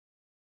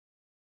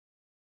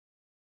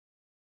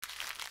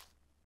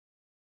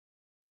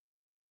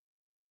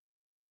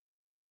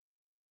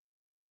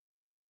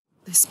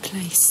This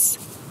place.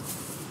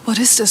 What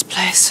is this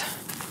place?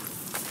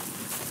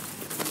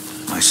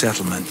 My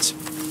settlement.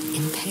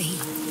 In pain.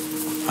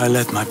 I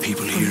led my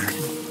people here.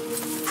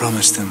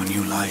 Promised them a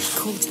new life.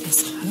 Called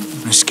this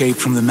home. An escape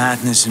from the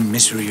madness and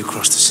misery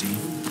across the sea.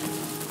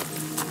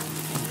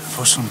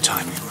 For some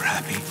time we were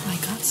happy.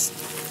 Like us.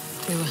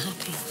 We were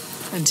happy.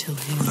 Until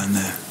him. But then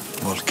the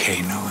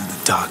volcano and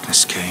the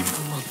darkness came.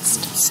 The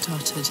monster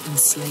started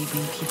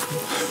enslaving people.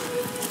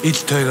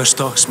 Iltauga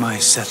stalks my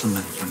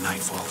settlement when night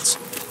falls.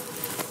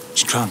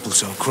 She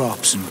tramples our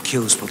crops and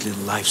kills what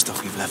little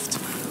livestock we've left.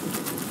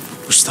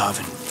 We're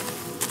starving.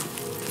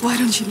 Why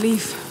don't you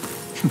leave?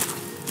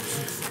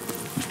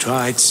 We've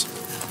tried.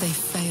 They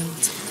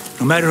failed.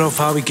 No matter how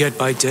far we get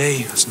by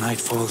day, as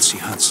night falls, she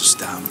hunts us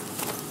down.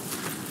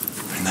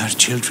 And there are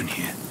children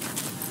here.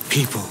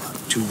 People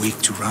too weak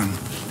to run.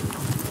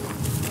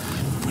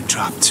 We're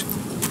trapped.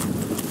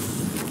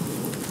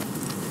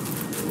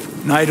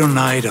 Night on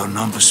night, our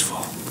numbers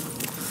fall.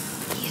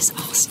 He is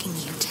asking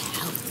you to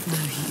help. No,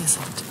 he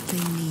isn't. They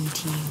need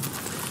you.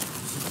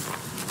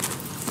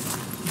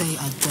 They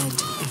are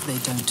dead if they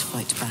don't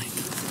fight back.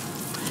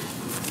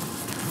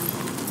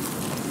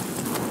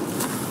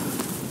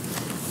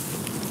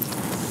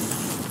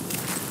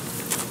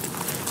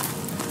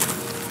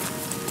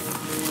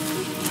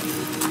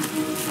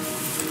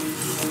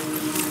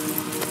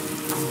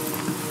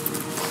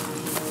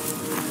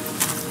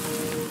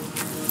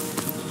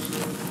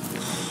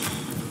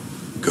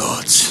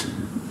 Gods,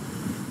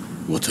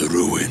 what a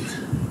ruin.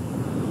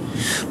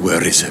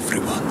 Where is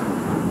everyone?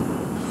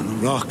 On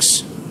the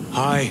rocks.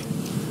 High.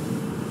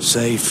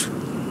 Safe.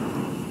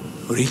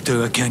 Or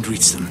Iltauga can't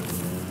reach them.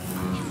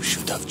 You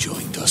should have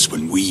joined us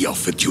when we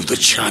offered you the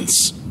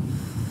chance.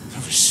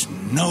 There is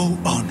no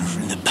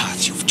honor in the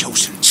path you've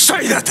chosen.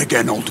 Say that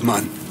again, old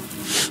man,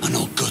 and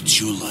I'll gut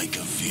you like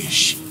a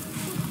fish.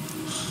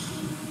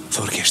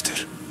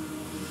 Thorgestur,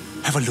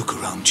 have a look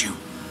around you.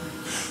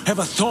 Have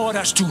a thought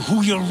as to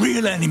who your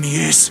real enemy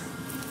is.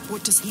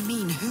 What does he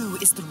mean? Who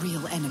is the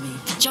real enemy?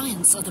 The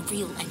giants are the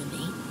real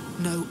enemy.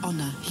 No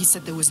honor. He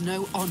said there was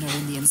no honor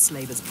in the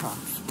enslaver's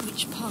path.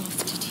 Which path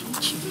did he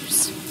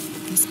choose?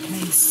 This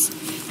place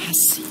has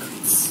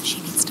secrets. She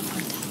needs to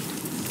find out.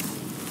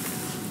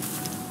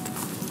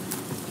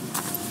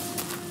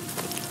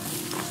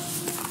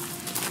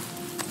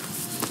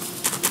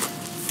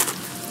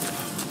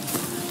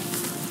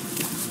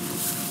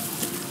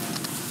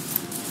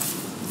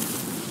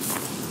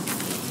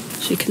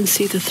 She can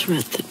see the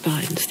thread that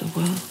binds the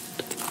world,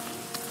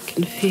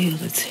 can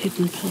feel its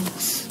hidden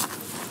pulse,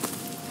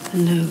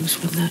 and knows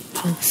when that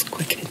pulse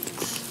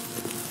quickens.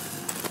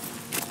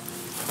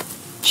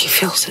 She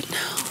feels it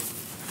now,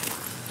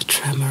 a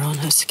tremor on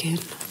her skin,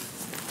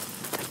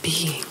 a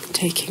being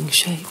taking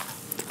shape.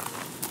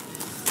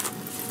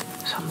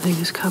 Something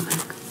is coming.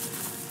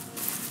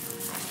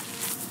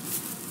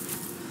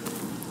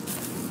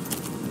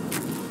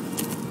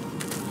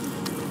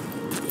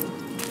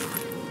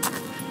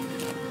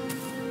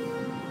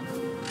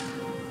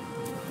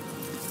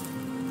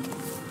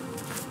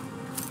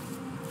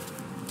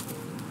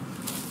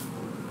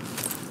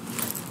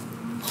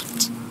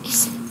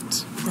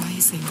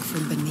 Rising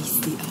from beneath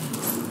the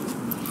earth.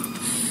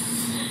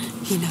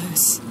 He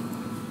knows.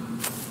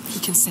 He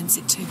can sense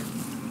it too.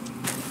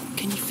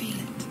 Can you feel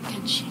it?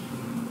 Can she?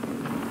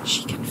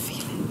 She can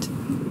feel it.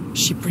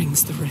 She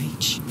brings the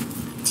rage.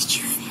 Did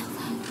you feel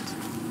that?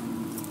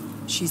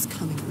 She's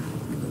coming.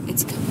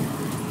 It's coming.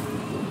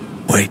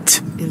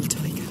 Wait.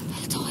 Iltauga.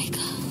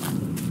 Iltauga.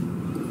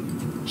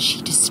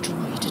 She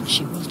destroyed and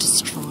she will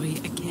destroy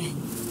again.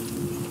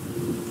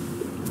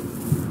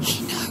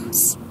 He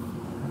knows.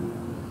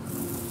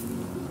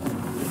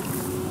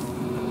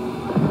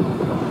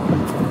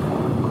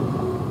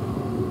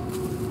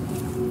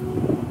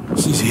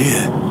 She's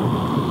here.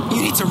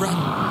 You need to run.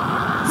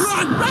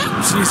 Run!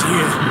 Run! She's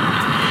here.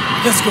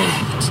 Let's go.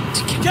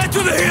 Get to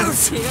the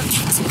hills!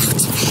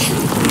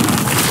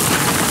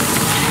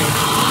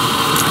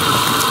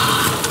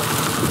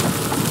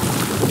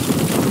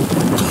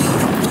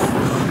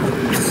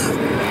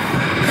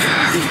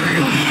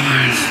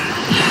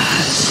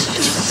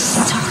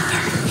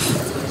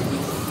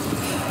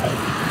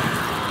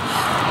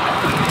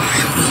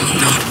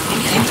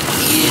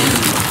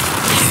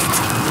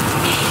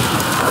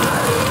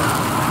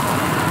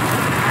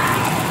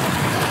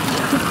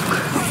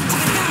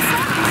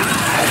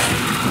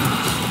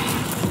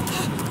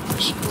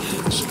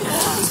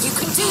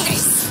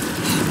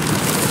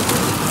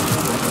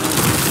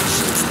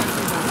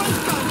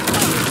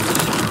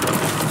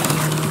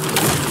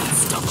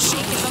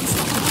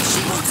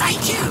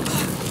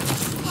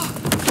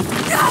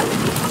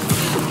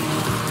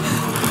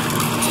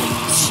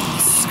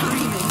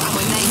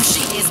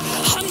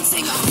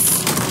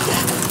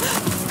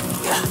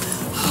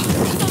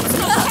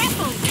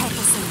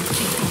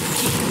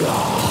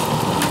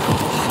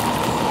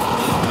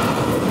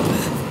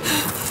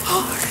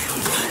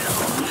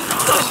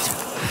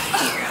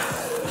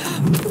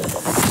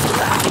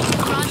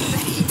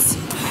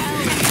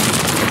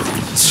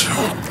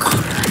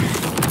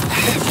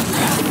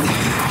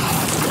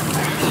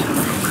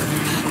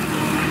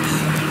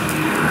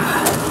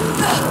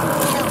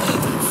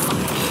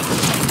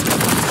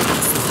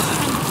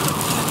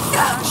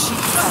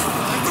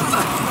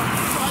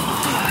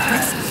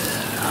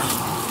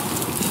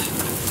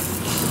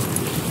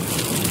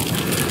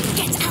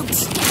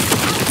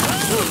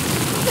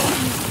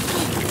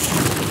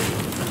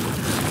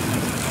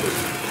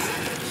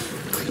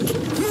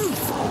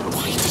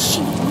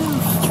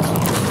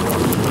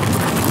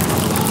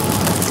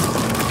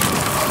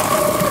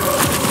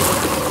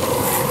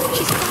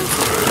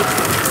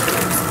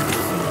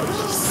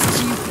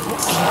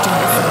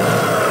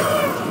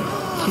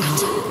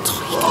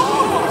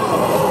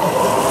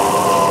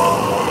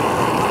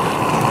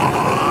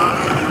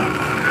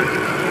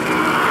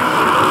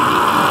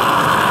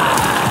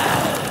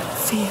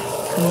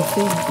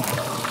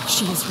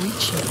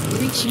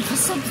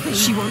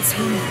 wants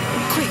him.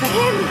 Quick! For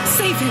him!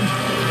 Save him!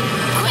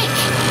 Quick!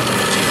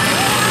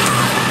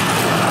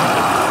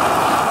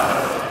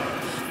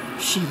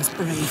 She was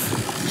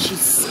brave.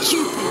 She's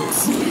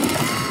stupid.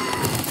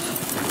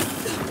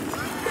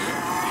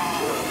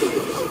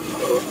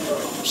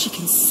 She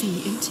can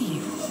see into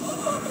you.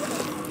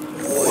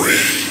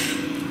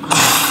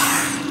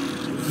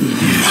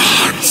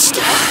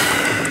 Monster!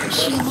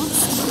 Is she a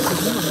monster?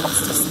 You are a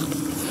monster, son.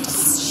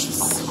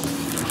 She's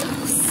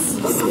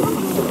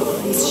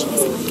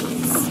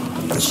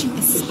she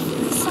is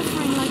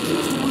suffering like you.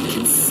 We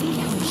can see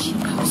her. She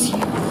knows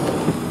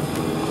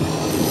you.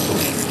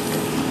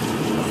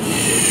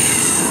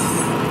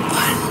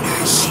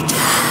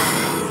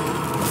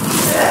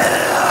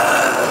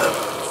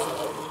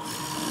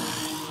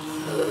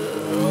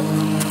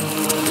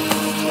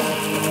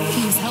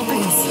 He was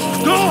helping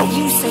us. No!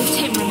 You saved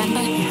him,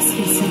 remember? Yes,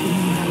 he saved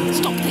me.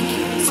 Stop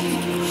thinking. Stop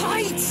thinking.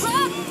 Hide!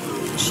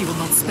 Run! She will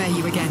not spare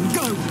you again.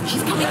 Go!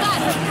 She's coming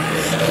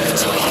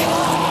back!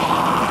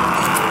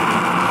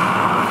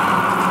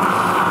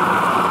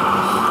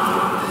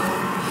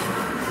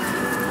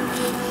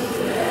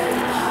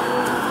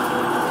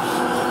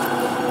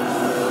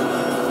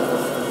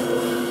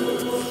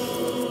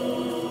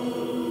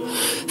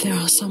 There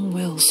are some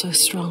wills so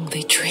strong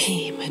they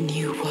dream a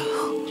new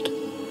world,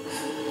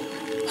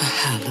 a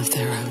hell of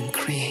their own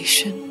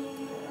creation,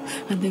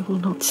 and they will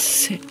not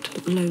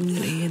sit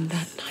lonely in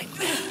that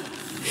nightmare.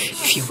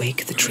 If you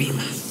wake the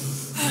dreamer,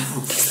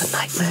 does the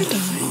nightmare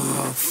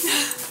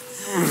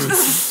die?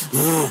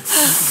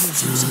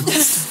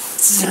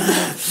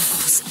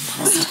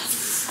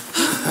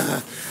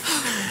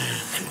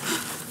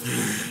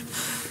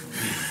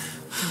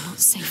 You're not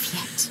safe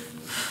yet.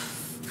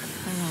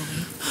 Where are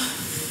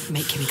we?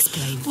 Make him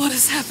explain. What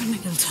is happening?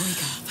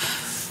 Iltoiga.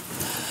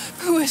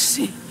 Who is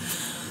she?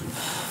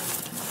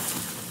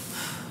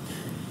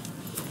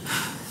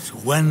 So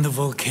when the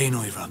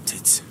volcano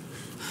erupted,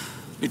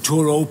 it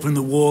tore open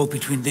the wall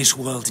between this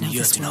world and Now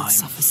this world Jotunheim.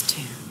 suffers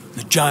too.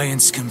 The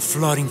giants came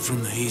flooding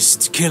from the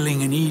east,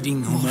 killing and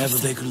eating whomever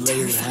they could lay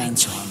their Terrifying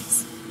hands on.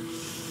 giants.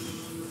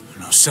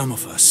 Now some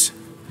of us,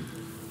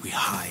 we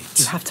hide.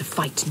 You have to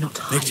fight, not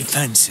hide. Make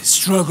defenses,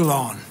 struggle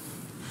on.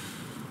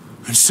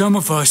 And some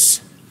of us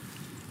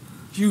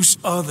use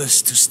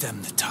others to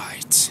stem the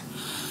tides.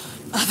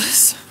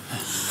 Others?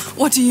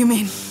 What do you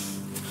mean?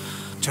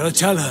 Shall I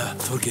tell her,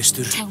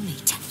 Thorgestur? Tell me.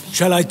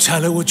 Shall I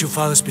tell her what your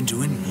father's been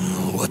doing?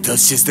 What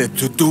else is there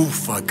to do,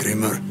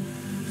 Fagrimur?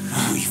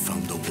 We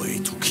found a way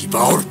to keep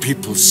our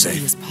people He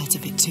safe. was part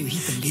of it too. He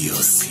Your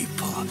believes.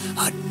 people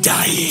are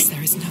dying.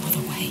 There is no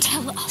other way.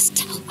 Tell us.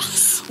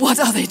 What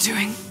are they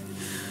doing?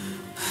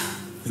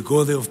 The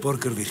Gode of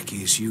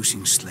Borgarvirki is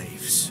using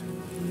slaves.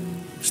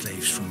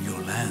 Slaves from your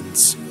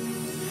lands.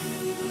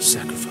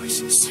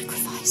 Sacrifices.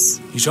 Sacrifice.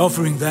 He's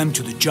offering them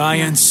to the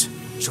giants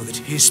so that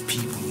his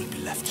people will be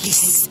left. He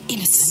takes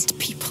innocent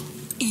people.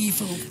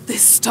 Evil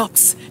This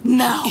stops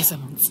now. is a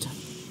monster.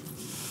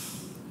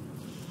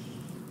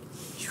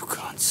 You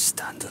can't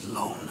stand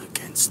alone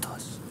against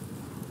us.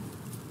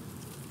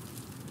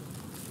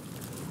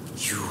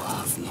 You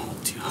have no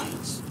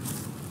chance.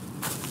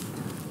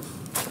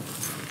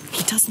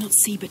 He does not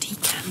see, but he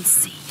can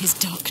see. His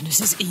darkness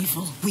is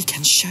evil. We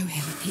can show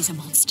him he's a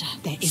monster.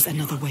 There is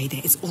another way.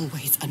 There is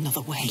always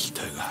another way.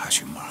 Teuga has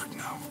you marked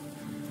now.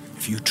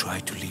 If you try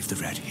to leave the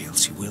Red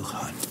Hills, he will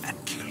hunt and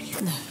kill you.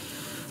 No.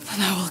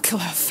 Then I will kill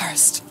her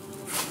first.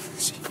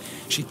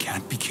 She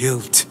can't be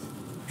killed.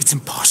 It's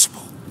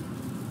impossible.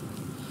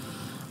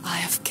 I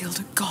have killed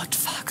a god,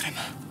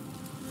 Fagrimur.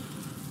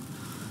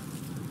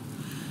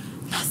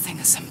 Nothing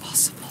is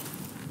impossible.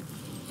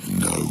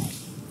 No,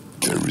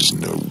 there is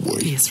no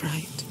way. He is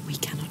right. We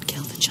cannot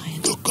kill the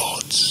giant. The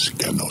gods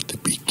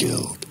cannot be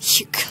killed.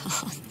 You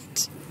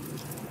can't.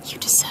 You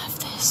deserve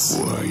this.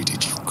 Why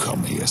did you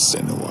come here,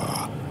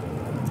 Senua?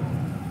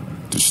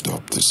 To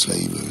stop the You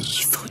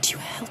slavers, thought you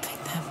were helping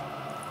them.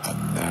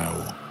 and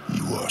now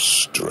you are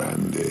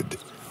stranded.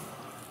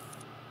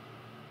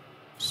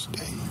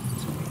 Stay.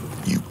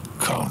 You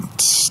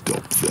can't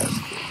stop them.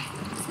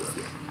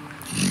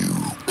 You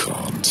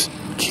can't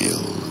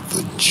kill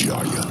the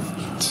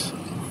giant.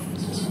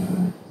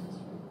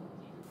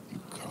 You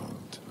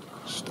can't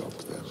stop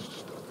them.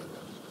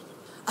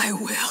 I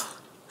will.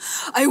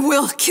 I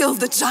will kill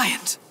the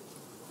giant.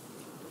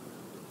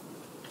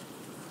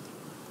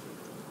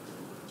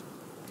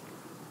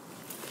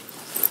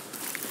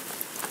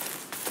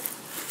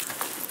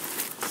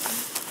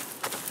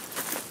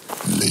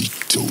 They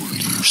told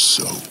you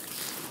so.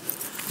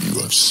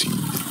 You have seen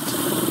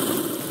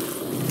it.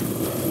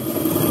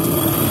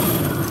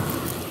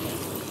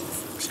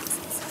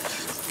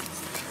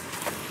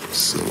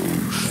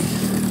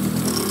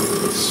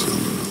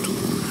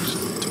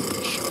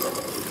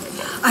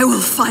 I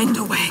will find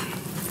a way.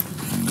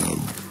 No,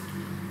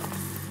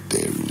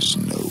 there is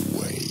no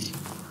way.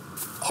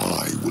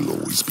 I will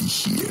always be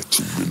here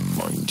to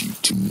remind you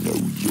to know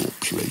your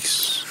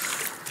place.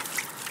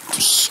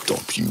 To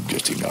stop you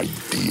getting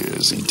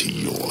ideas into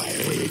your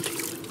head.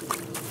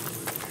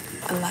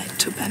 A light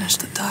to banish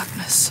the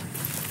darkness.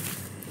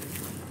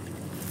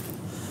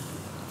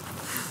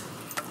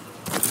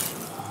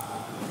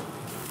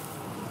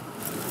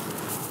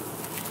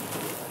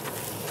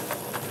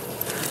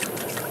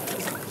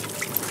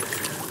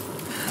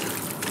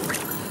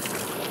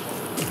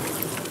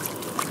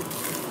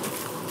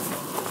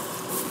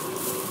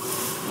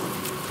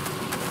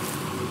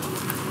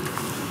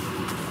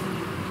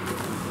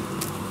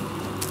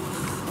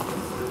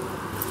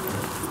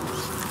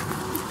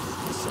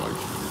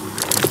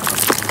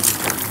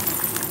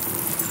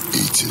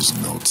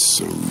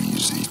 so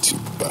easy to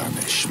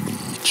banish me,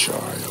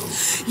 child.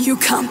 You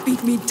can't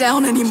beat me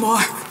down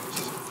anymore.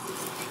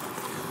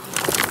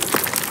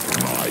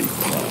 My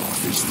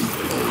path is the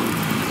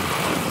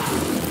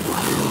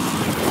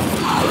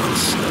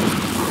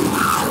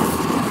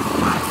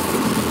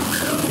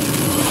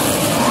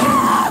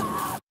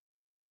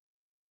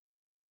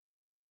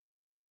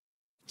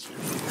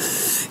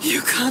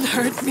You can't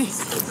hurt me.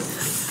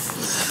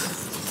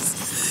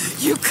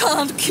 You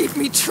can't keep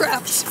me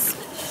trapped.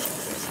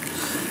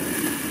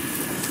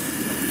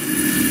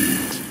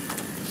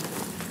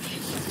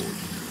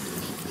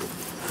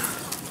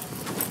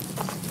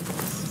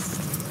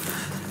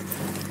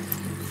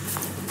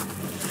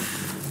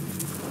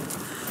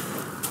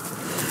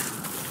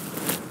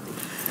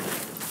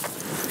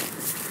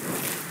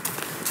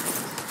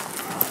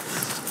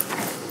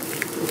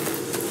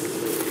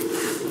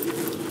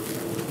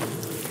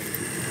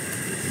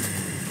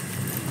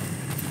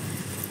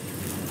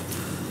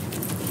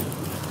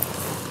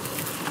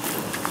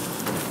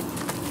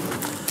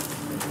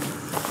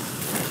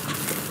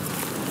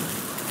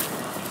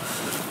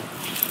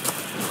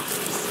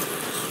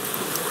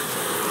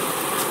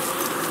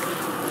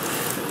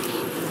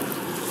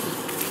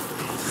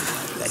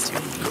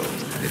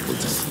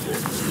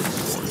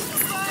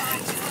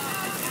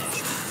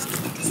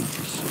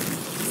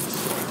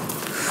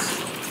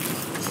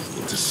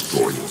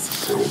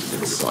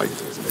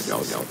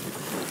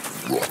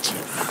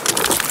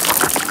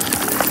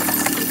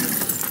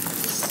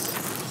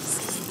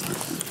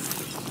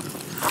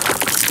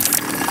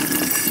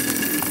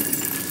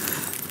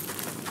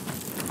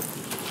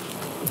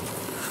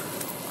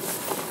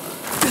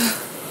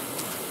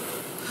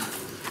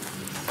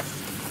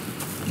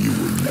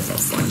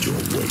 find your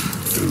way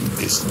through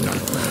this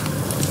nightmare.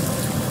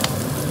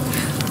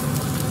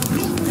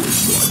 You're always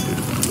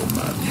blinded by your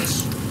madness,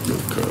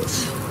 your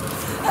curse.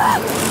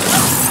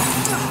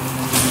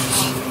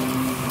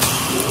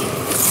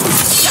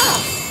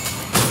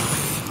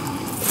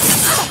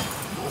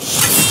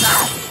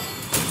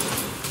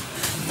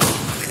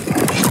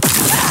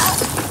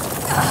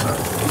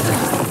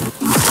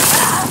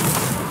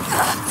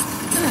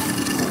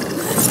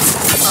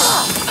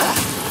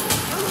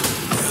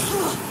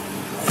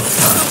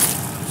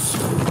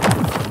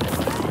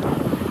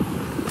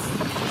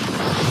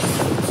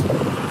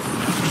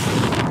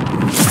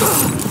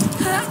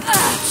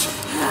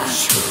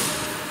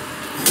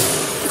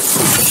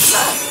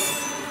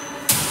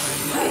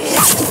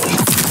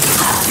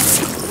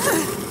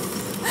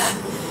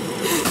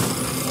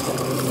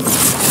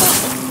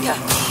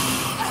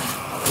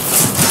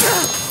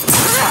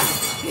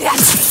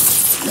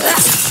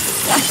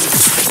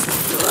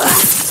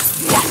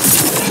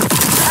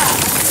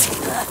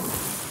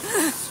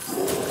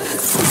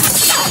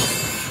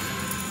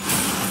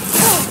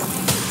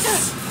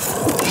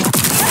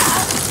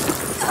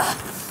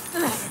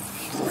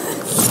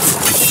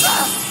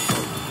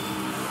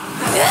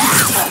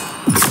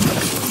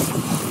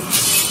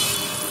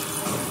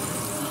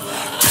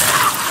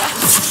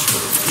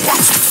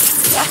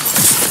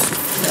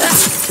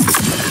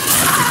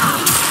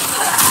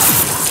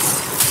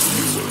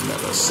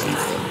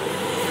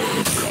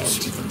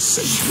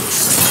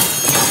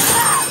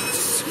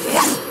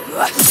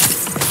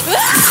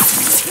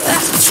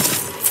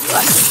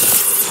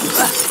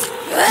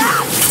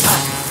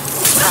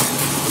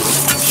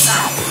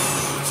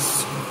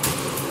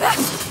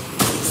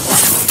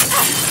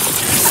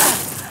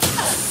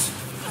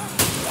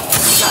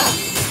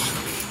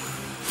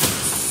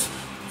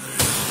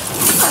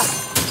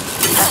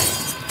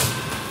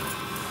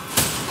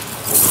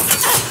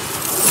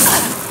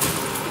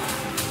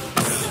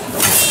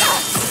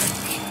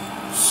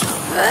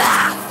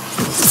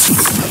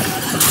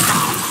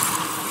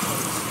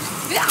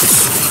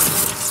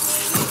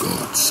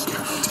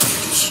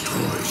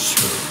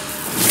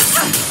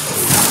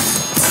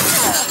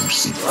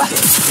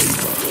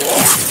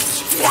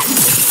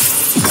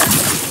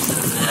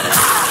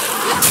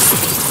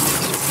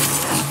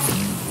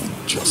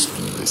 Just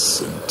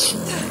listen to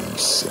me,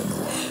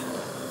 Senua.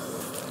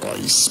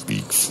 I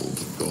speak for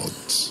the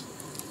gods.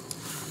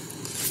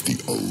 The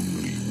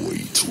only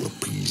way to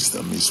appease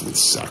them is with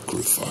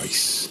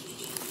sacrifice.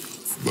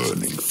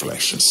 Burning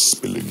flesh and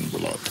spilling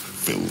blood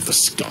fill the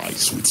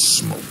skies with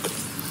smoke.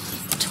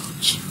 I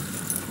told you,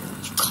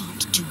 you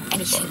can't do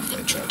anything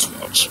that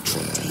much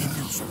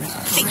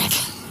Think.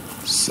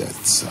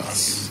 Sets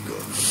us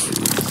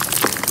free.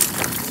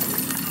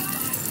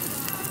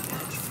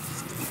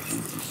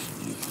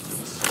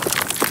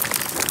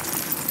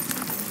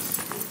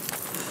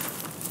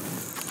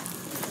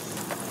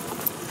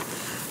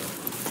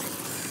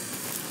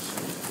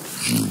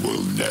 You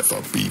will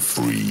never be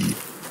free,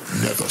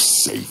 never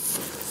safe,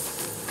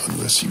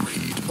 unless you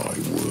heed my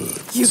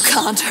words. You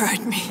can't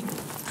hurt me.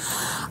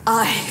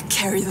 I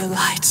carry the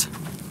light.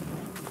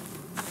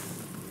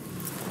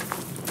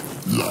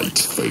 Light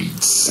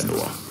fades,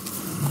 Senua.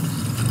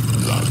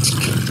 Light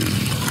can be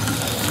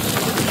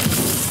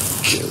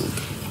killed.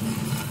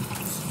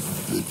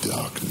 The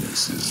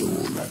darkness is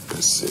all that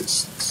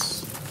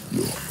persists.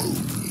 Your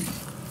only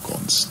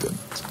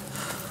constant.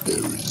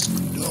 There is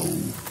no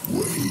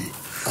way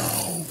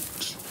out.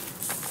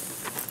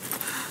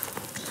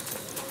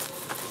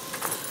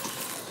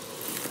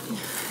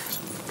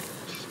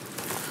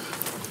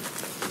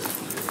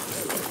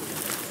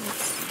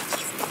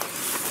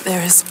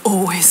 There is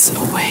always a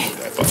way.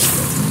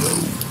 No.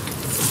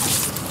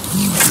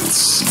 You will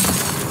see.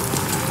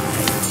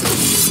 There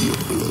will be a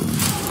blow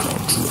you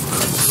can't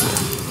recover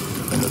from,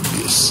 an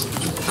abyss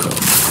you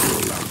can't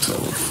crawl out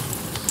of,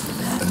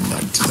 a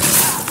nightmare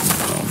you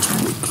can't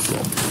wake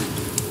from.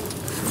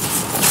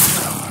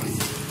 I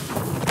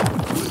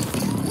will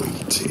be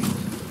waiting.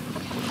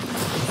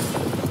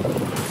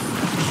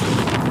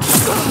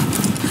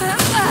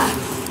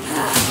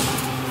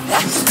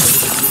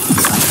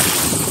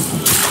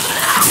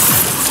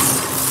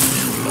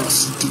 You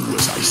must do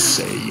as I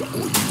say, or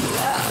you will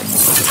hang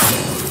for the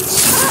gods.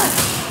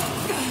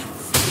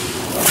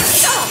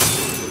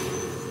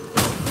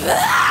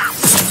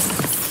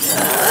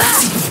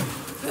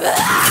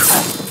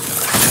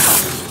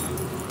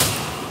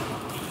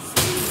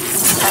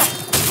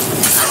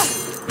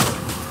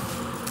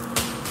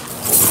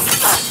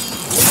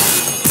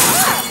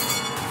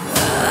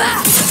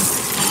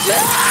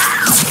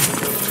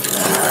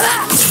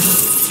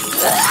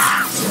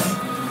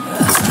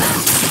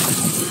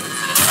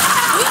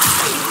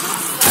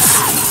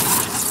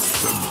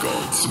 The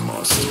gods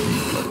must be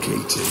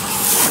placated.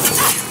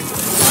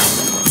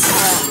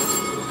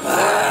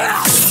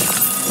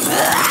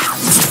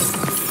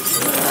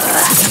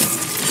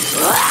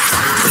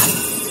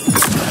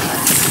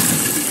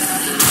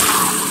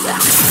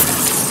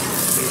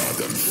 Blood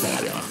and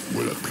fire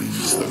will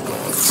appease the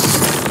gods.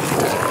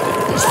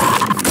 This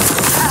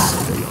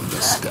they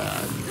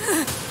understand.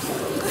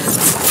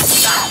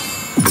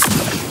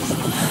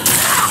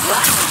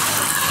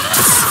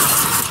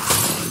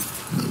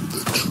 Know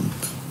the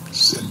truth,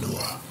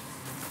 Senua.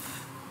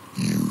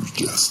 You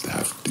just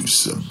have to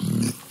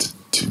submit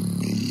to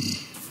me.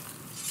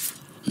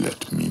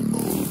 Let me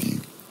mold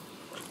you,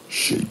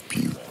 shape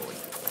you,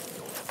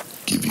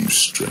 give you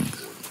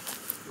strength.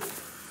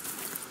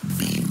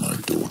 Be my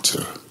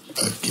daughter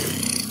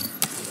again.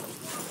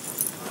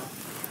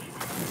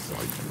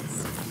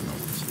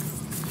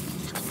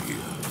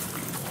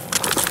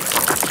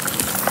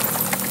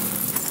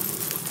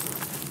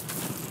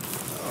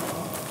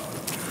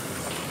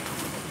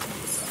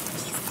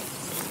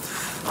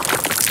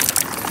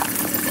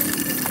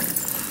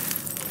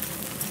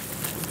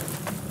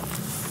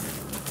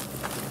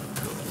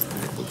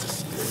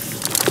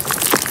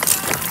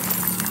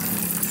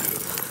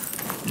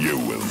 You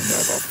will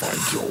never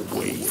find your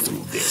way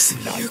through this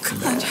nightmare. You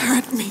can't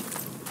hurt me.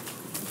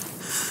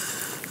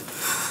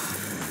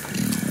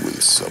 You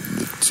will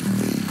submit to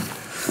me,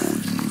 or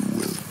you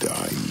will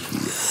die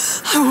here.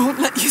 I won't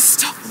let you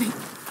stop me.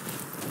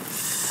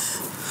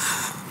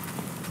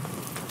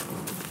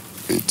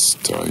 It's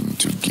time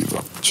to give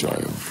up,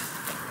 child.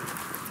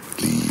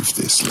 Leave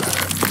this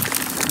land.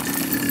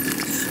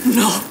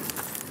 No.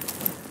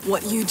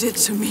 What you did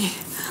to me,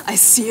 I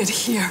see it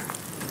here.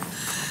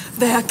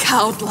 They are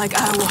cowed like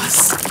I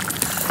was.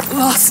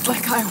 Lost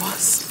like I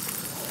was.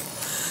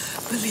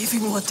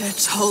 Believing what they're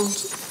told.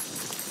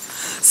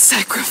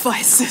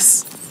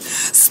 Sacrifices.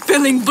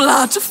 Spilling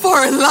blood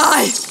for a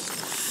lie.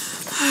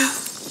 I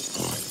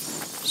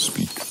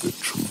speak the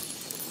truth.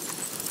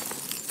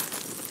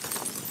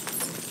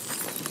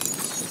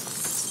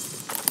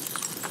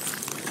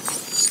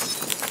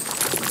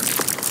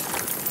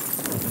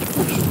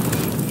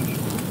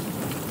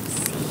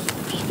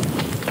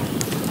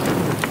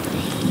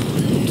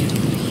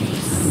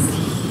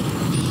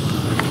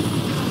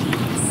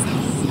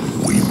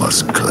 We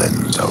must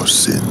cleanse our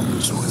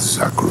sins with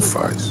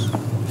sacrifice.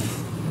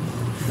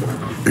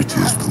 It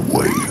is the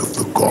way of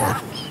the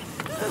gods.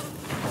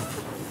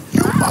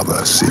 Your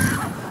mother sinned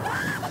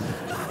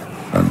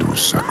and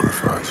was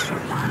sacrificed,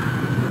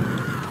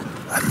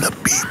 and the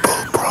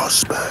people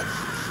prospered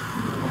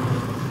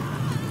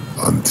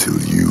until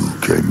you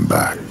came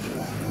back,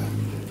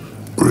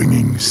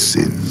 bringing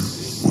sin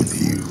with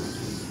you.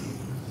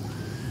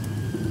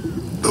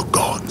 The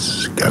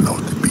gods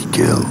cannot be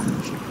killed.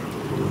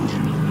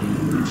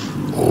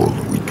 All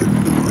we can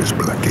do is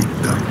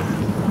placate them.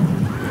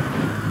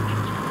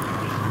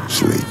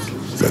 Slake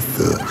their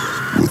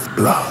thirst with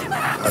blood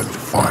and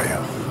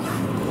fire.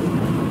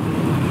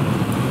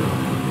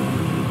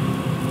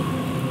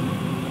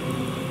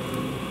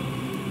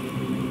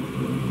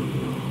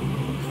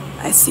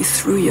 I see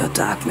through your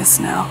darkness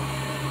now.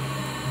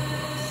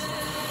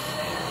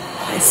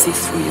 I see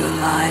through your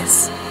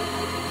lies.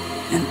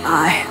 And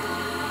I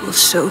will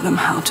show them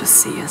how to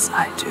see as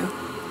I do.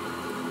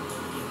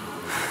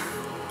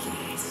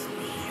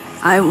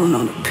 I will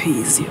not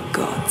appease your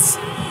gods.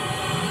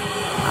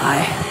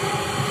 I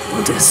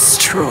will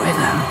destroy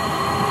them.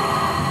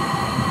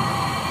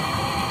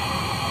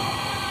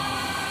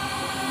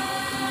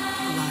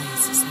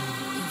 Lies, Islam.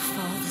 Your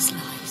father's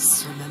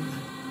lies, remember?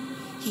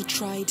 He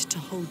tried to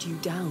hold you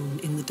down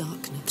in the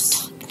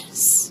darkness.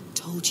 Darkness.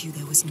 Told you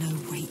there was no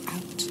way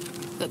out.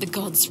 That the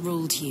gods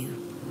ruled you.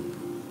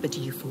 But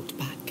you fought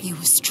back. You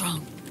were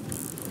strong.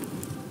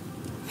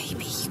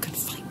 Maybe you can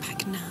fight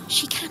back now.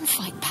 She can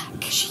fight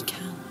back. She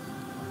can.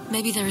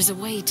 Maybe there is a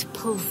way to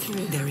pull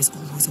through. There is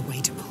always a way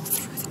to pull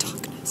through the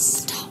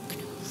darkness. The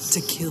darkness.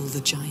 To kill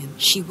the giant.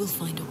 She will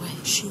find a way.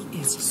 She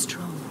is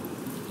strong.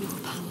 You are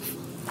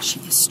powerful. She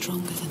is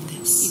stronger than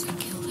this. You can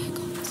kill their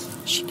gods.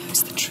 She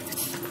knows the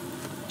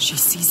truth. She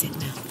sees it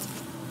now.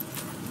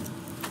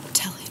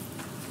 Tell him.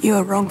 You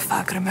are wrong,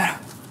 Fagrimur.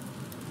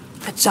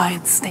 The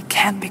giants, they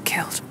can be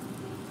killed.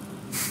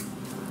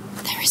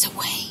 There is a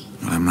way.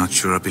 Well, I'm not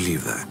sure I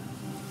believe that.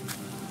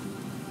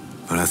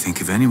 But I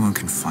think if anyone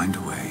can find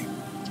a way,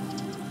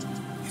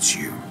 it's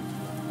you.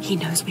 He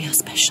knows we are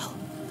special.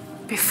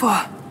 Before,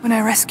 when I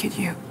rescued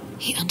you,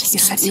 He you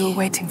understands said you were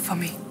waiting for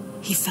me.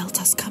 He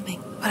felt us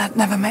coming. But I'd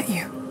never met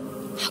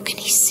you. How can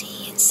he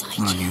see inside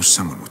Well, I you? knew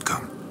someone would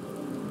come.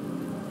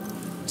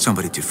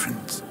 Somebody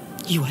different.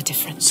 You are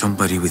different.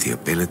 Somebody with the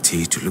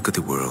ability to look at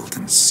the world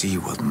and see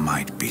what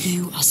might be,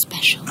 You are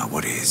special. not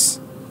what is.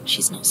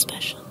 She's not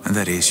special. And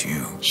that is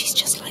you. She's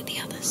just like the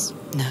others.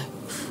 No,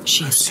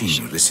 she I've is seen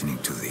special. you listening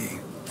to the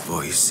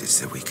voices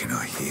that we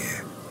cannot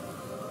hear.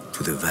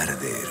 To the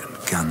Verdir and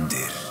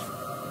Gandir.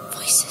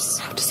 Voices.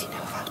 How does he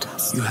know about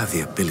us? You have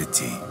the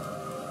ability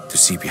to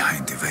see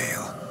behind the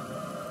veil.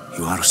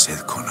 You are a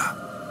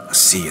Sedkona, a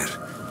seer,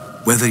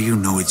 whether you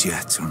know it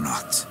yet or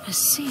not. A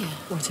seer.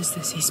 What is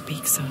this he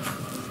speaks of?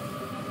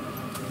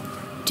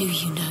 Do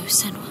you know,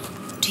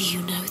 Senua? Do you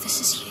know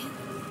this is you?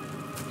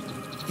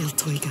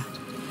 Iltoiga.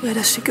 Where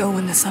does she go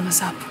when the sun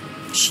is up?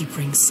 She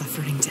brings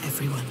suffering to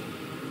everyone.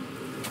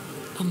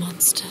 A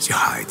monster. She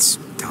hides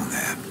down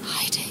there,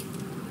 Hiding.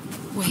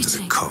 under the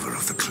Waiting. cover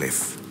of the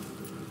cliff.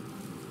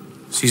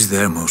 She's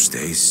there most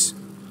days,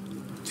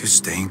 just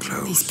staying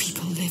close, These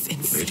people live in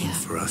waiting fear.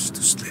 for us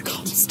to slip.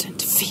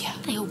 Constant fear.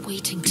 They are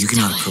waiting But to you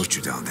cannot die. approach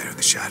her down there in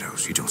the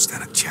shadows. You don't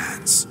stand a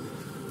chance.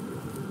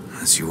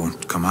 As you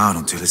won't come out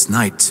until it's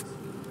night.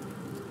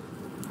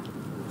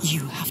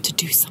 You have to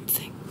do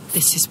something.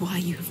 This is why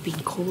you have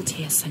been called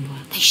here,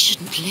 Senua. They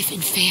shouldn't live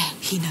in fear.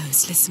 He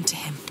knows. Listen to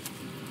him.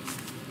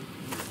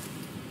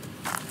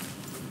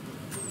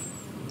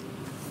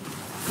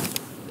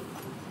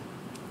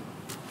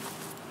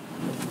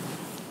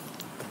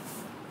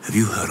 Have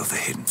you heard of the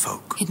Hidden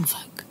Folk? Hidden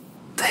folk.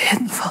 The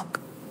hidden folk.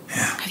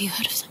 Yeah. Have you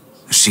heard of them?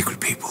 They're secret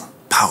people,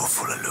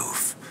 powerful,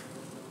 aloof.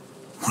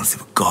 Once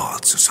they were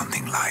gods or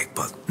something like,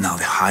 but now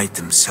they hide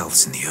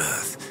themselves in the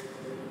earth.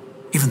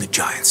 Even the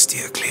giants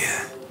steer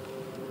clear.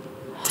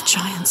 The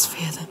giants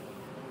fear them.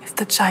 If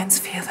the giants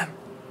fear them,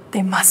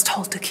 they must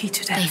hold the key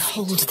to their They feet.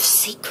 hold the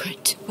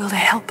secret. Will they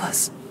help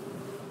us?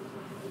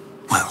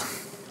 Well,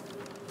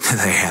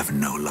 they have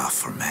no love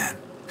for man.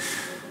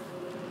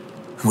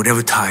 And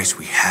whatever ties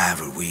we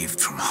have are weaved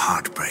from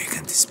heartbreak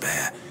and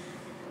despair.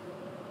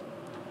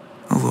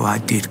 Although I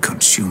did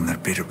consume their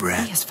bitter He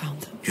bread, has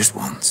found them. just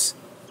once.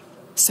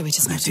 So it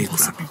is And I not did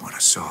grant impossible. me what I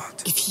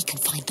sought. If he can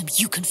find them,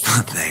 you can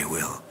find them. They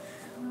will.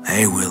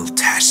 They will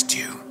test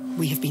you.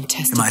 We have been They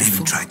tested might before.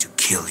 even try to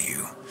kill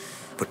you.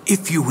 But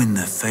if you win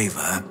their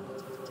favor,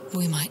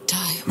 We might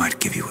die. they might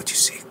give you what you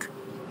seek.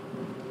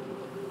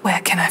 Where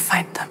can I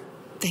find them?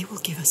 They will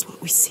give us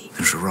what we seek.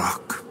 There's a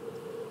rock,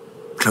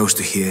 close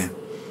to here,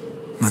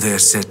 where they are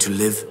said to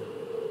live.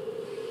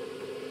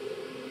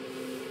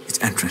 Its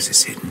entrance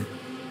is hidden.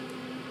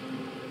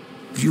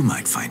 You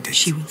might find it.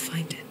 She will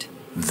find it.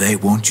 They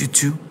want you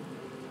to,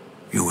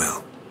 you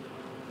will.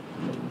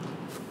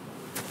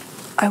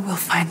 I will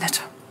find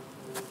it.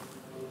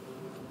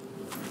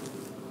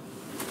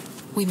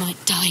 We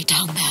might die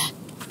down there.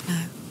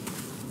 No,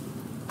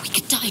 We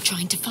could die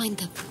trying to find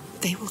them.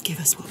 they will give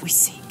us what we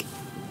seek.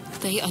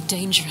 They are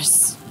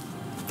dangerous.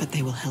 But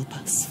they will help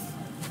us.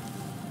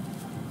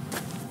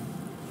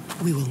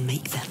 We will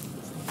make them.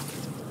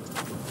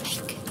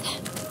 Make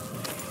them.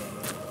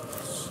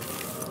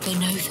 They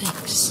know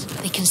things.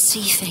 They can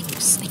see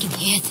things. They can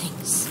hear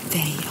things.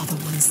 They are the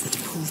ones that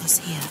pulled us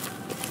here.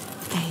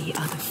 They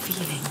are the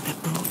feeling that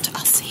brought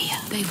us here.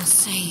 They will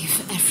save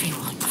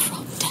everyone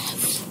from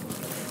death.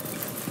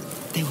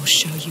 They will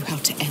show you how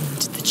to end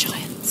the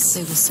giants.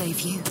 They will save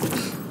you. But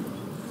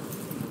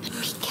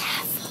be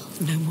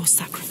careful. No more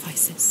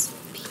sacrifices.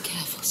 Be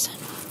careful,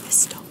 Senua.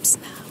 This stops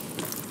now.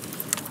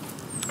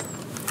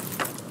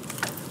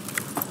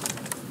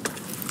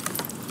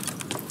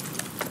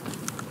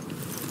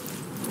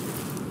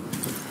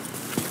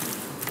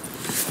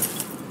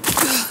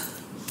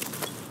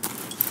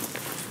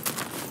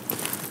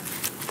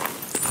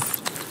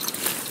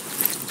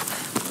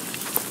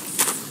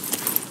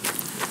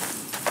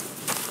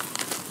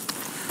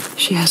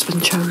 She has been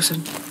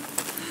chosen.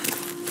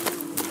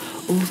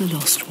 All the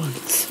lost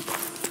ones.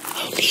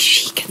 Only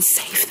she can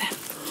save them.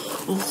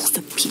 All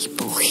the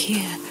people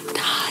here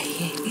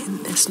dying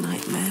in this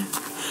nightmare.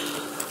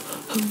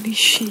 Only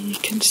she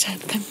can set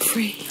them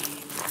free.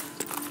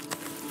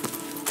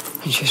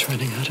 And she's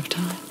running out of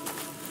time.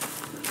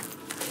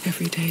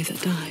 Every day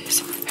that dies,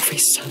 every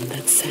sun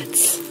that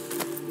sets,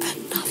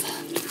 another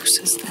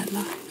loses their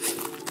life.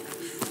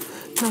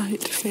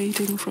 Night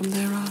fading from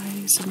their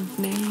eyes and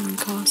name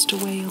cast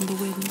away on the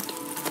wind.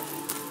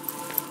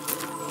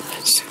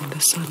 And soon when the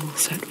sun will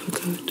set for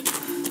good.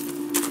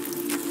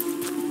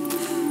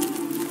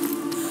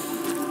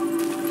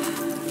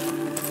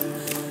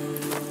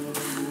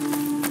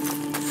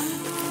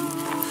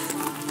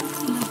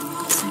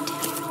 Look, so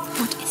dear.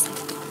 What is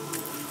it?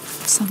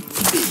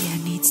 Something here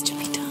needs to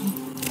be done.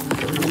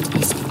 What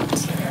is it?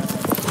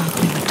 I've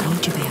never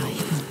told you they are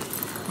hidden.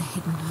 The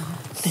hidden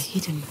Norse. The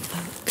hidden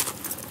folk.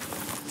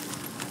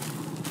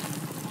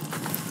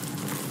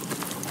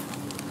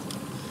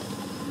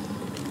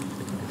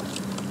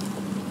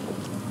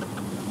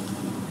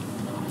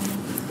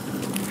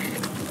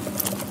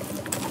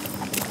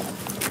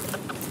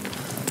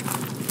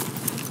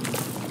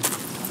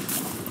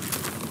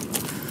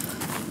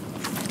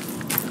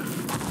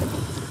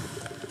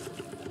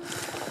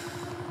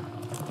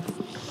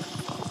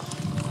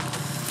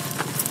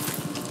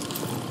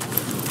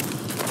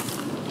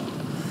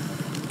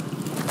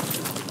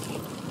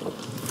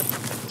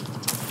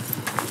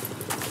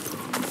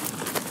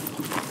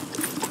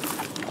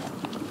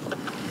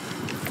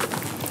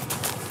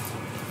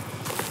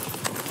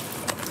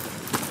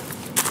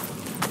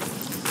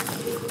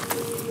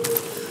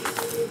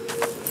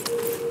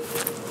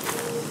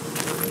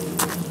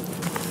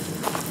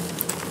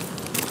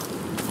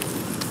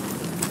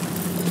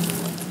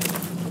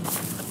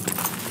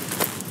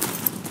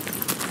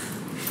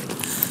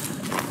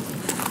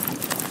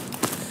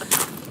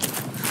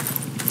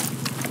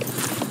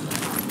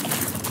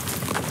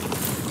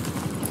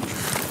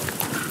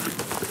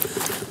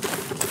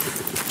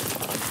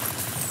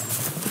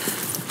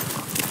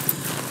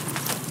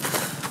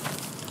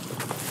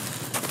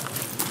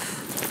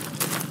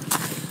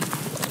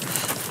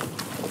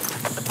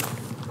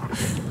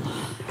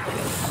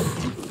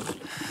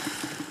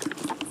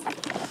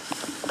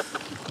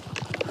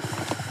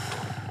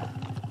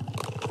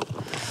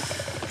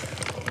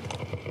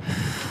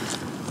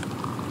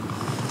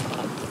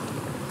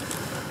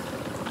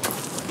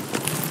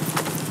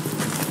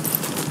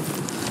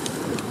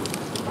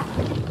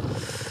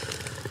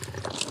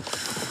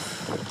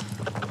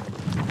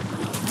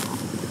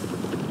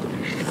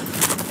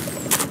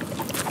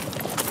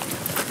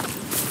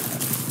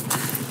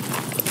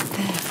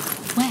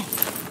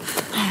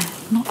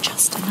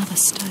 Another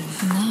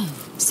stone. No.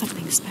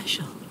 Something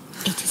special.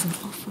 It is an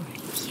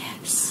offering.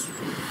 Yes.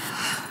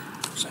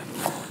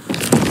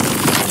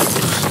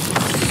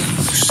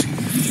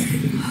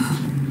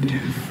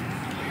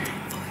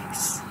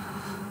 Voice.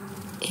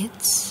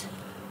 It's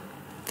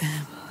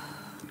them.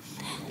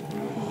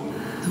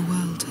 The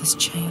world has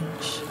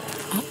changed.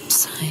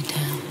 Upside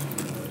down.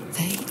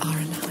 They are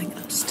allowing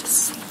us to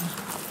see.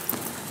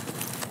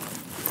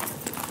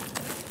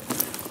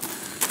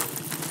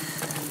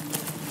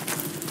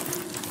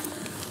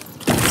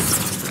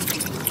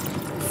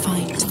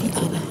 Find the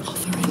other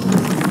offering.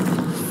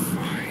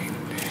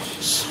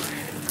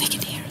 They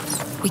can hear us.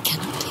 We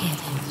cannot hear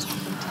them yet.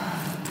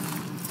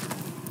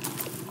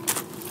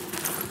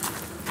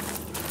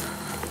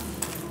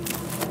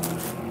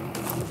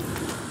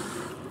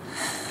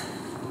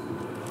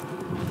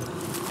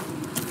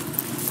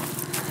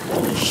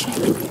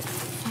 Shake.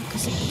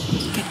 Focus it.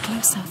 Get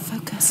closer.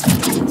 Focus.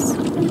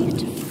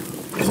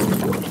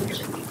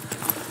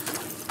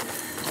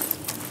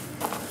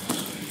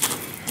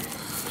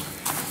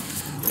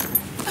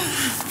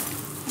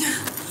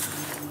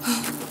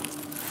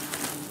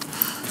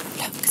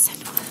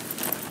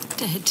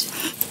 Dead.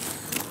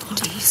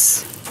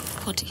 Bodies.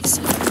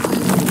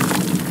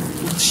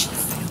 Will she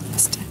fail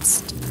this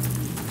test?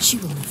 She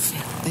will not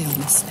fail. They are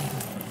listening.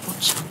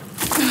 Watching.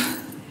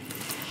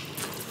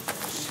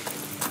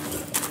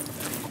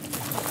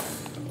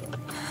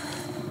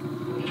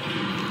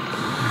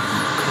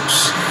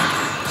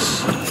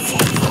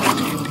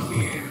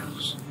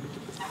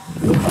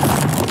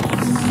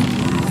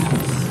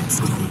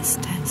 This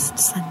test,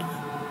 Senua.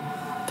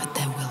 But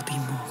there will be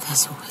more.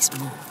 There's always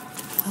more.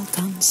 Well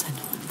done,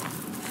 Senua.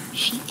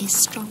 She is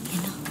strong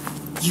enough.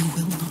 You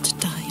will not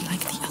die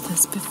like the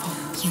others before.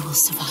 You will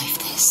survive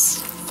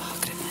this.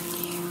 Wagner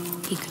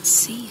knew. He could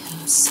see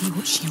her, see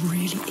what she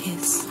really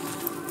is.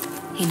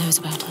 He knows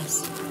about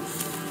us.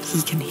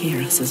 He can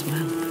hear us as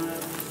well.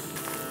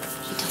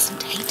 He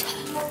doesn't hate her.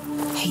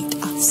 Hate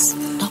us.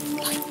 Not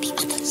like the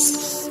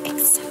others.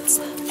 Accepts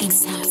her.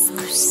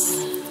 Accepts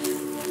her.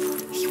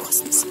 He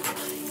wasn't surprised.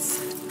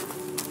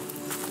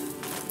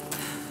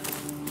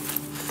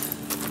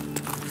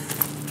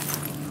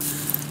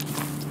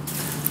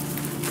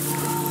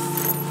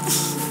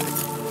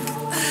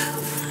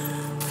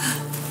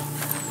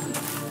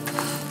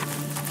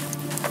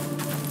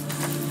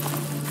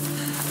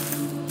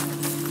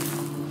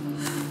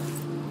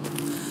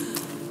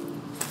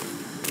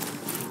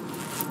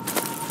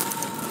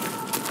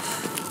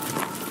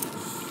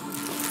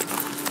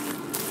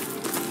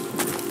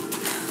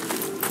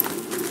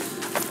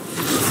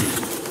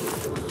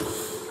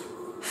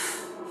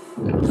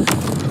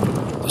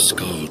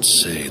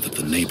 Say that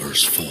the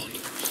neighbours fought,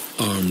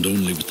 armed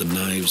only with the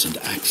knives and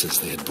axes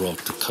they had brought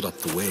to cut up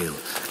the whale,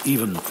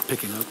 even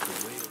picking out the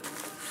whale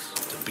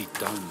to beat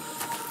down.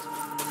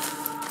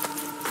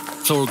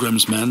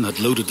 Thorgrim's men had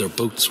loaded their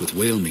boats with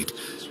whale meat,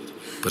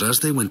 But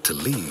as they went to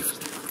leave,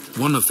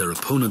 one of their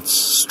opponents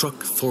struck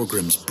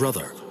Thorgrim's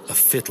brother a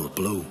fatal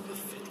blow.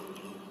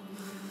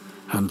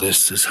 And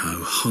this is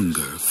how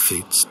hunger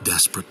fates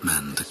desperate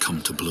men to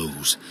come to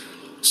blows,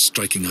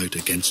 striking out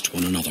against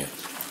one another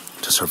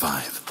to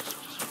survive.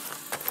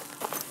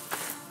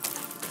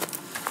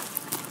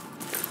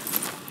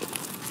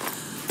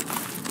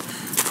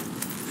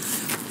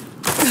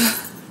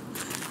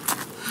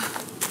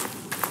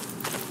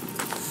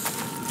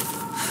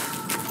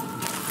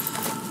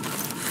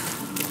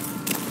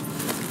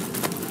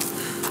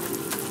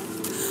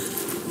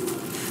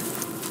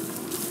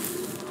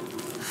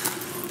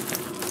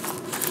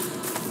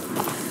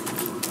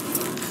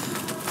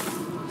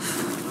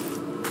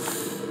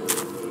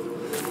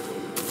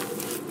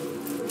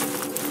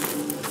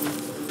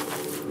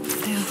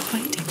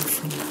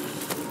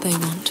 They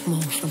want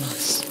more from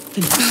us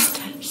in this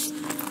test.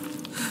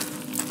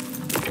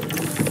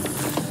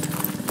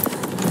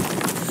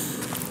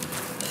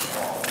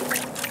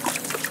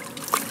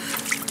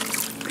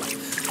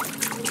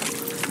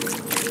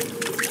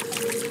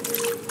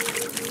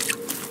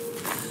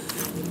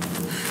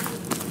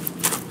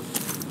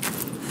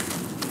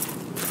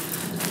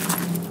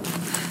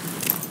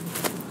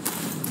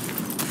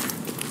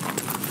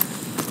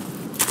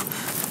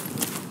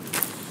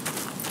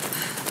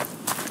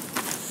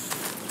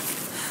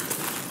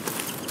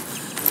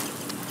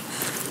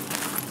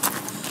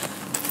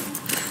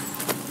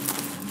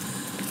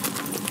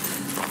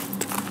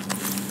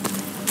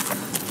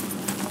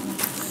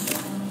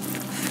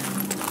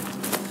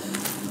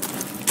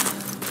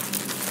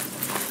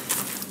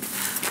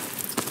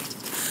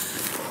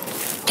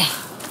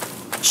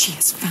 She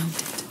has found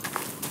it.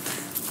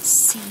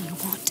 See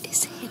what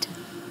is hidden.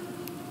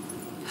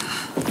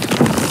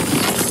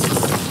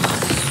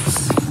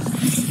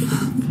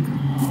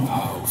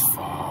 How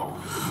far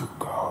will you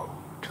go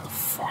to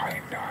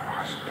find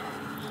us?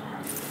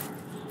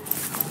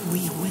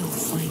 We will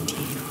find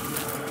you.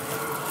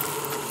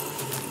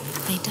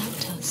 They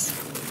doubt us.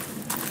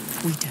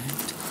 We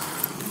don't.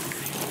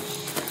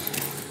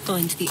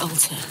 Find the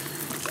altar.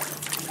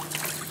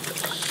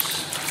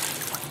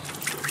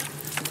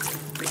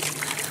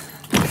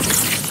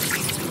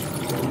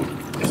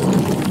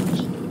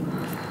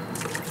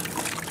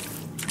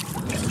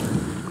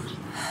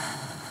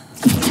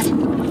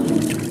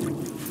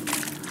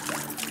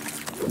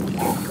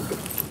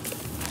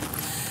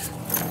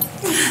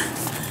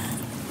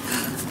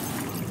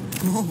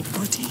 More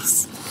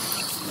bodies.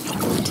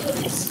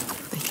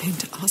 They came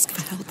to ask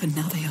for help and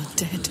now they are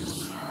dead.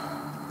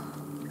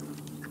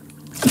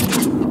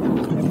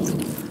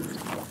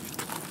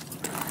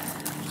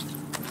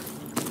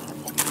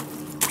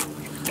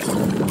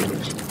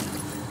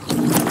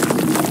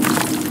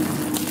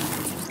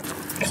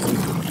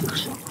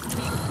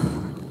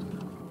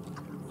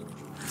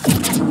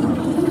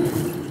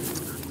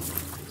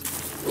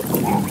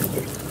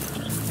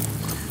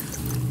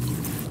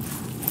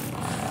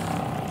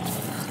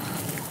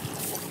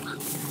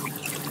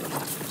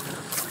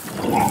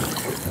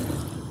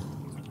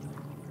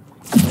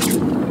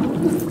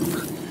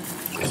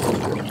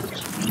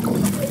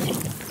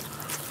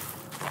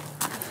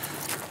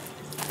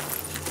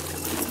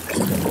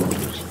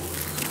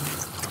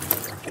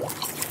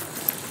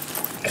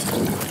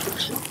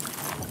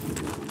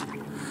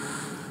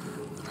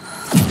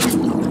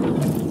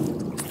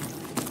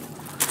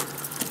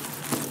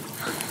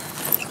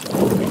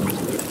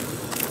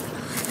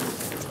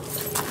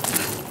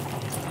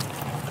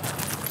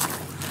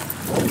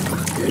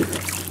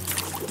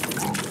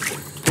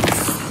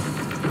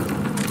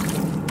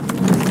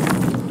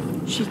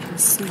 She can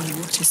see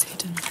what is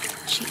hidden.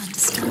 She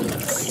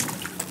understands.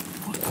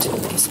 What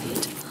is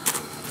hidden?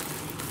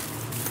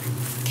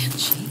 Can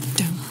she?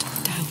 Don't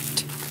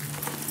doubt.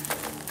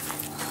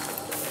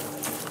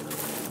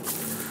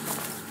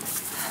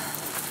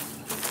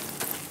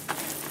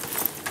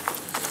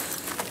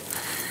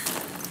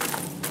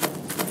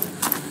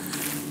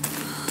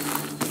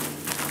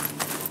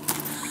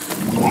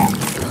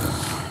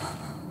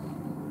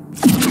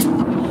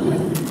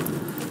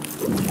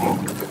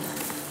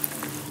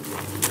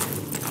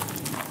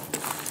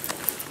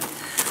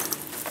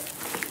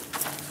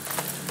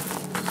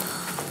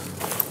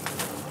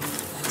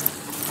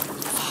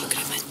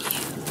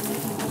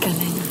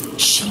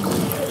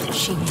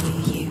 She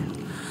knew you.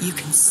 You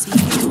can see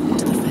beyond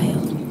the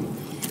veil.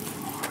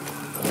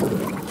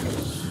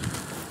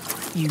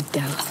 You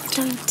doubt.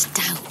 Don't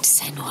doubt,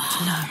 Senua.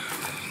 No.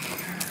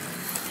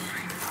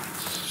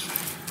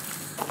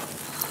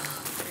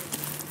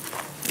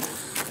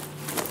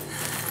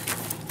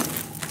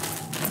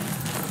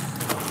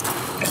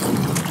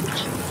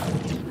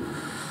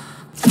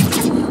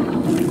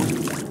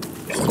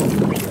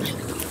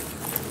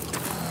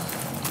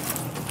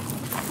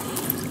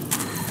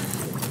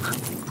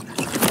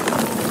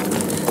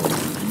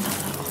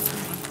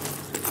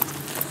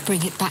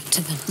 Bring it back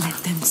to them. Let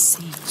them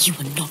see you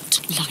are not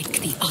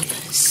like the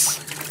others.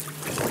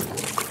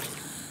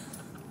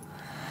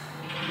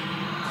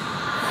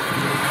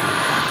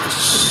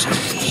 She's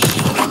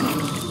letting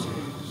go.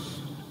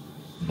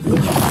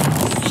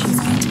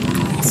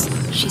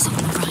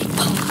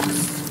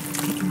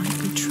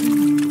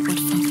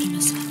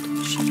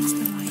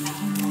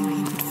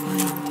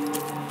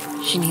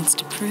 She needs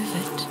to prove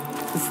it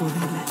before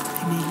they let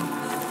him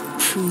in.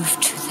 Prove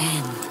to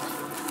them.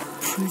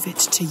 Prove it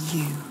to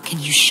you. Can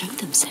you show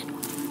them,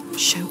 Senua?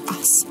 Show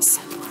us,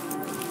 Senua.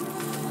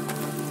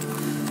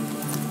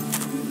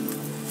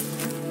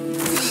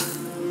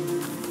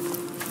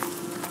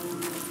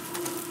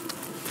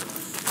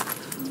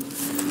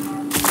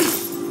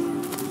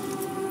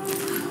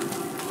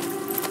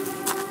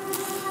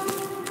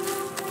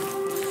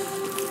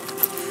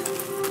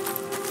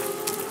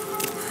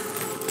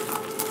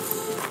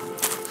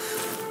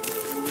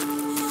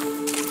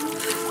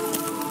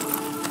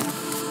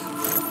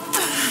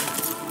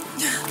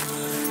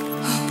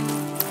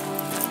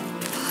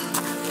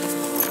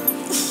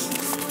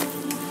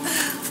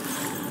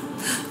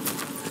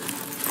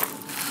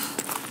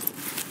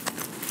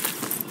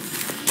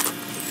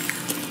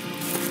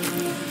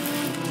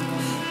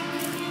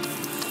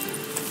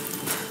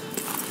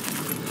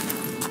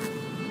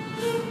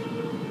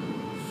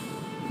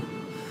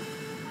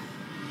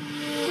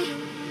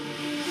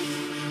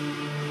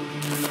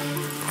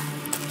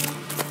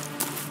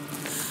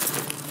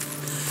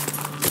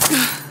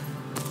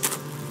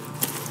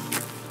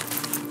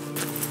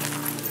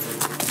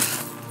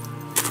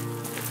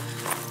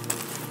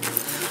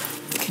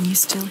 Can you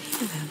still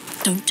hear them?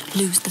 Don't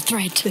lose the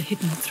thread. The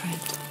hidden thread.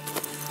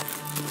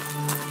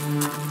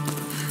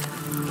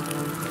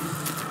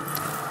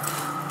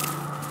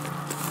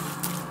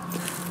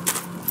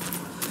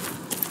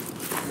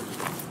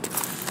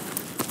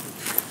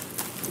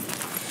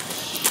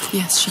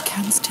 Yes, she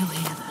can still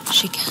hear them.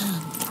 She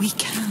can. We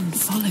can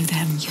follow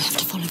them. You have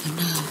to follow them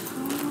now.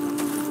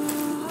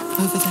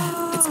 Over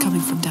there. It's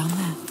coming from down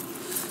there.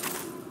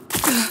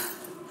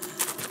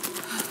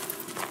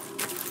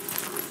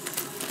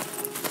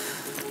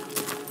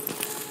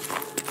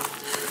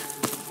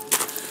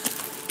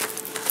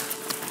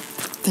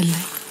 The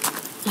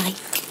lake. Like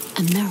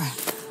a mirror.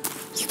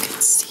 You can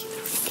see the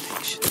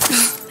reflection.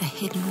 A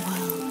hidden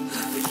world.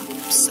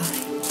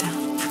 Upside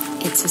down.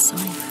 It's a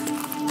sign.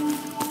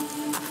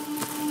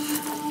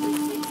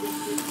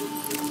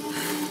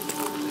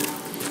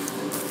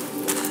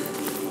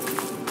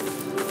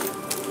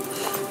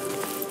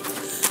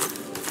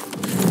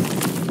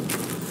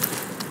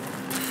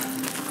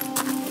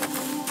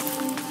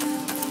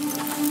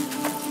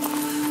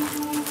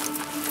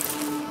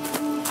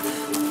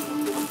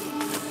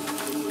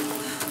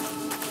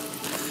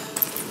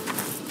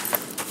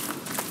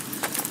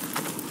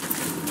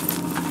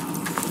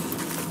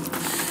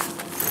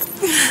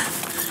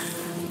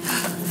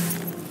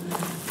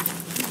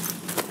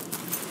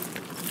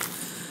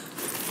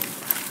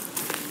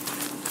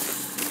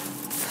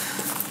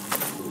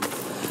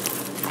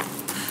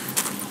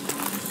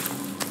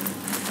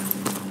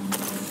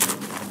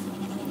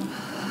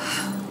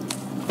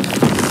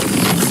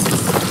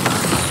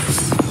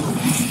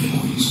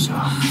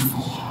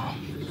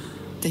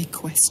 They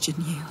question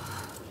you.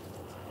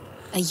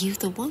 Are you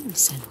the one,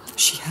 Senua?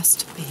 She has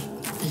to be.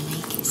 The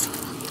lake is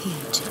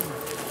here too.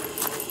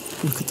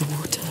 Look at the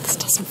water. This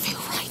doesn't feel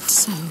right.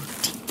 So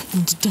deep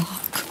and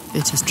dark.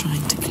 It is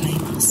trying to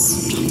claim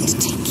us. Trying to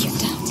take you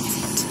down with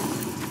it.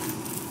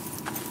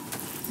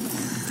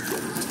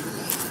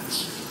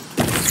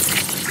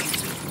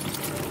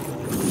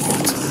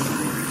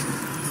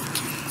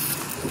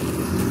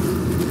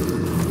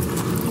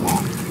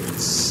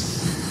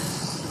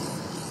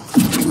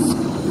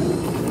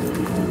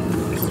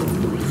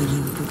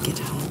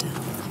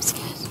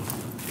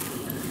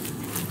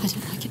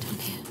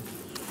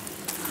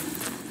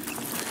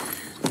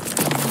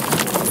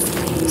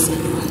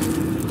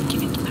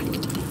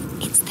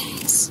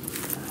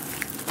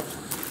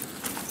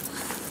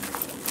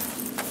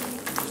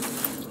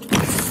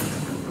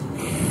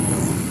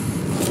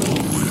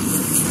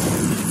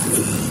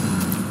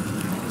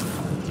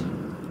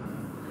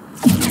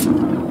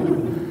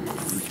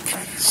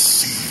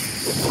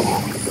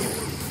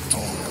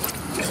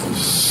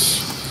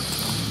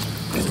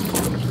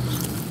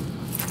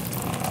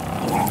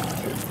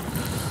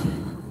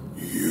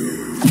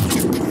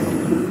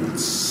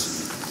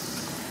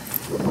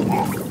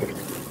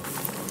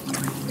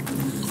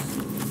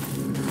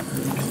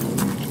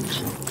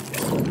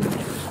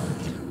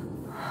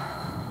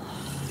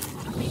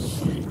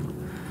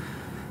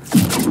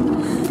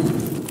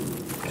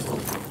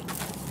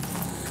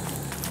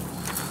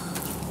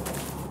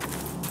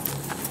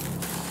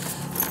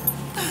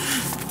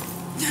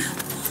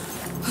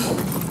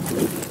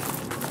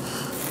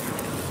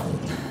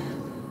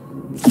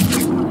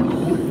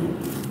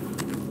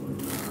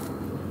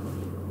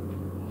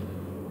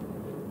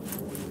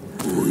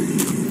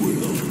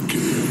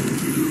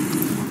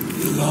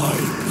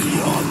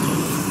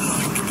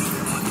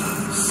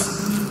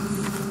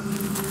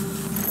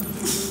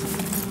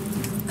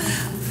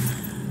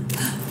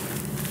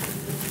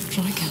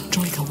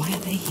 Troika, why are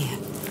they here?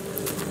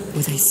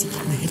 Were they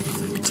seeking the hidden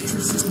factors?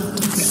 This is not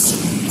us.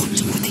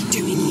 What were they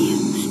doing here?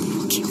 They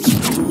will kill you.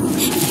 They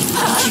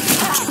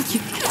will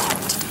kill you.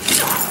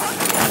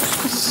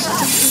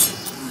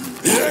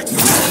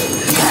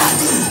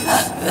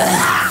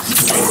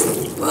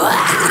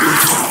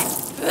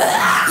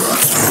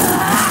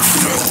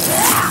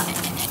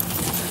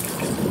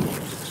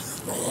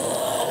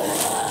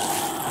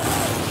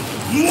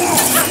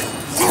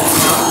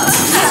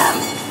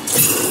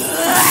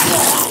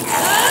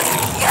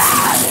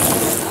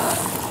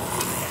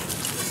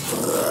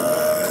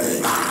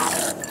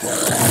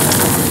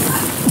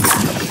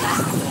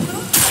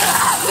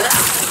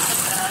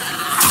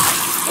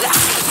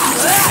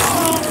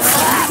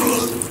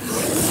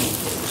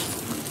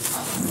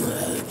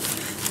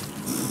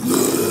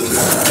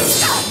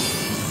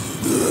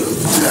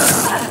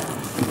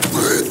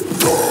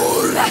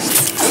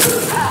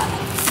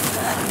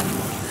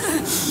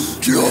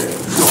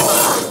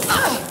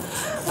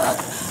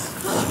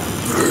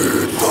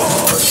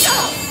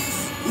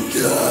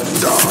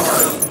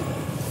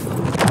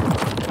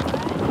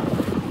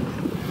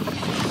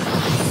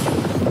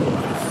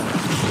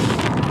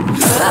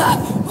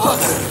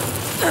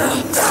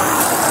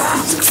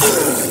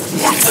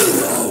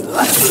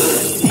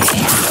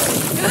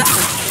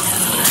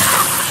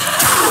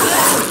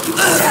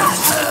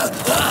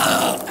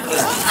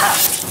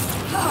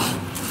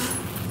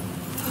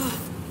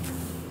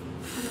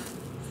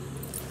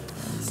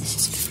 This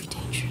is very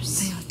dangerous.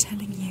 They are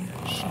telling you,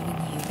 showing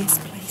you, this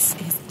place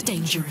is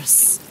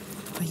dangerous.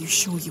 Are you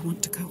sure you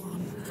want to go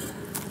on?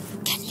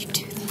 Can you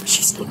do that?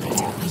 She's not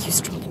ready. Are you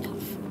strong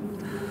enough?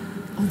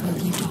 Or will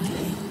you die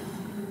here?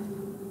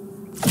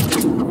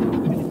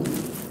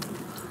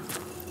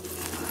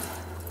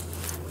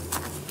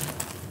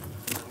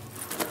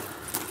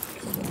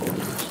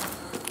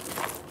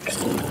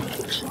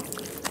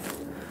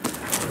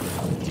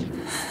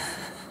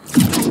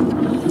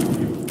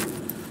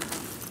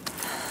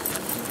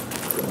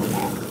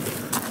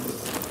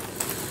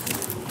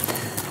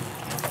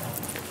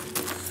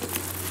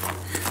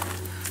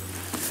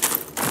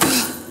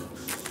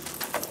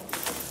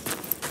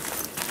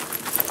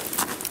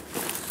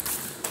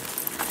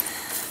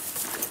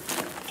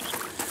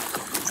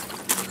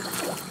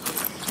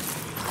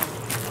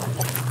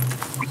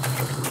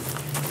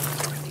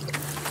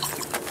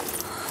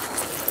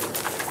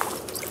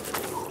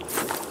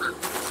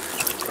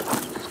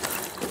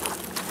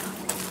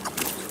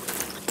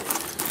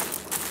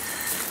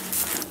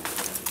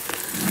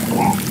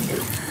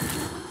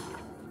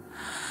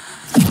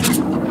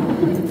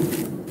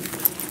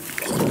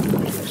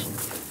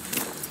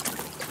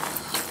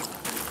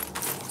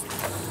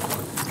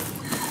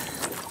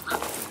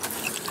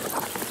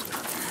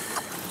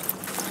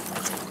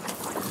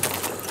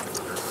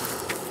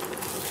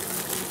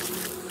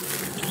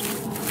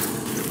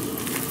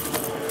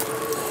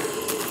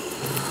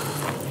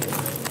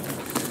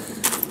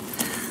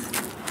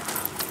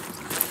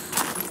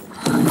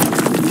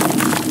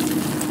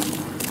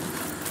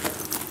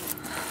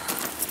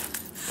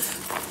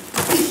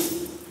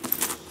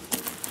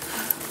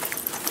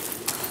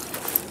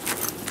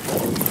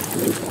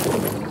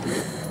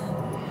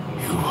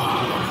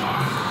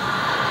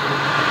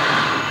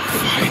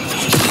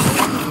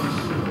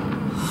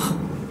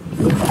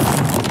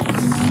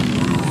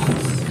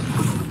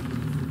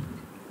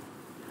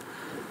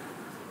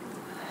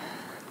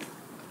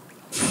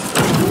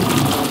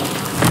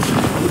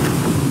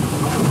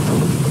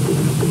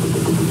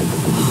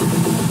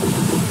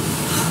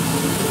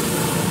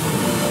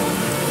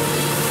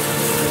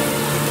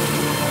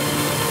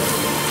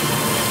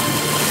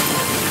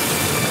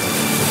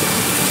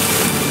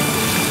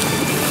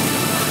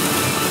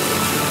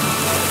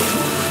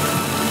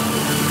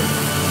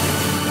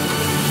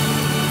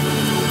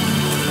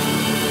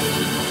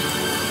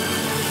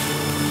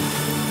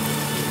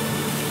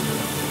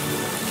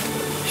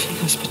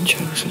 Has been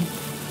chosen.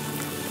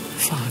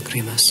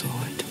 Fargrimr saw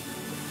it.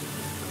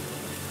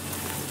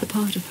 The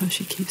part of her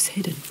she keeps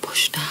hidden,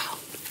 pushed down,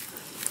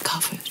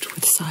 covered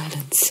with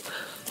silence.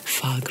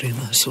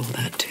 Fargrimr saw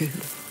that too,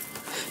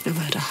 no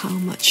matter how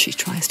much she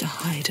tries to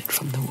hide it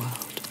from the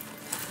world.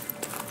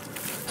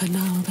 And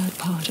now that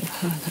part of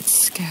her that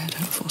scared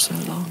her for so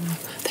long,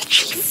 that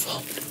she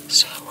fought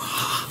so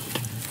hard,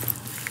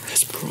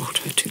 has brought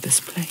her to this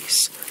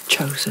place,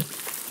 chosen,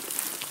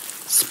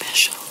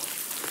 special.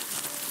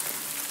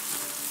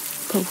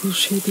 But will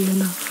she be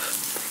enough?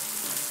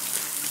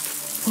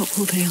 What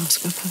will they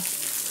ask of her?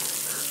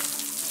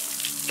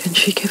 Can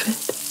she give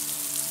it?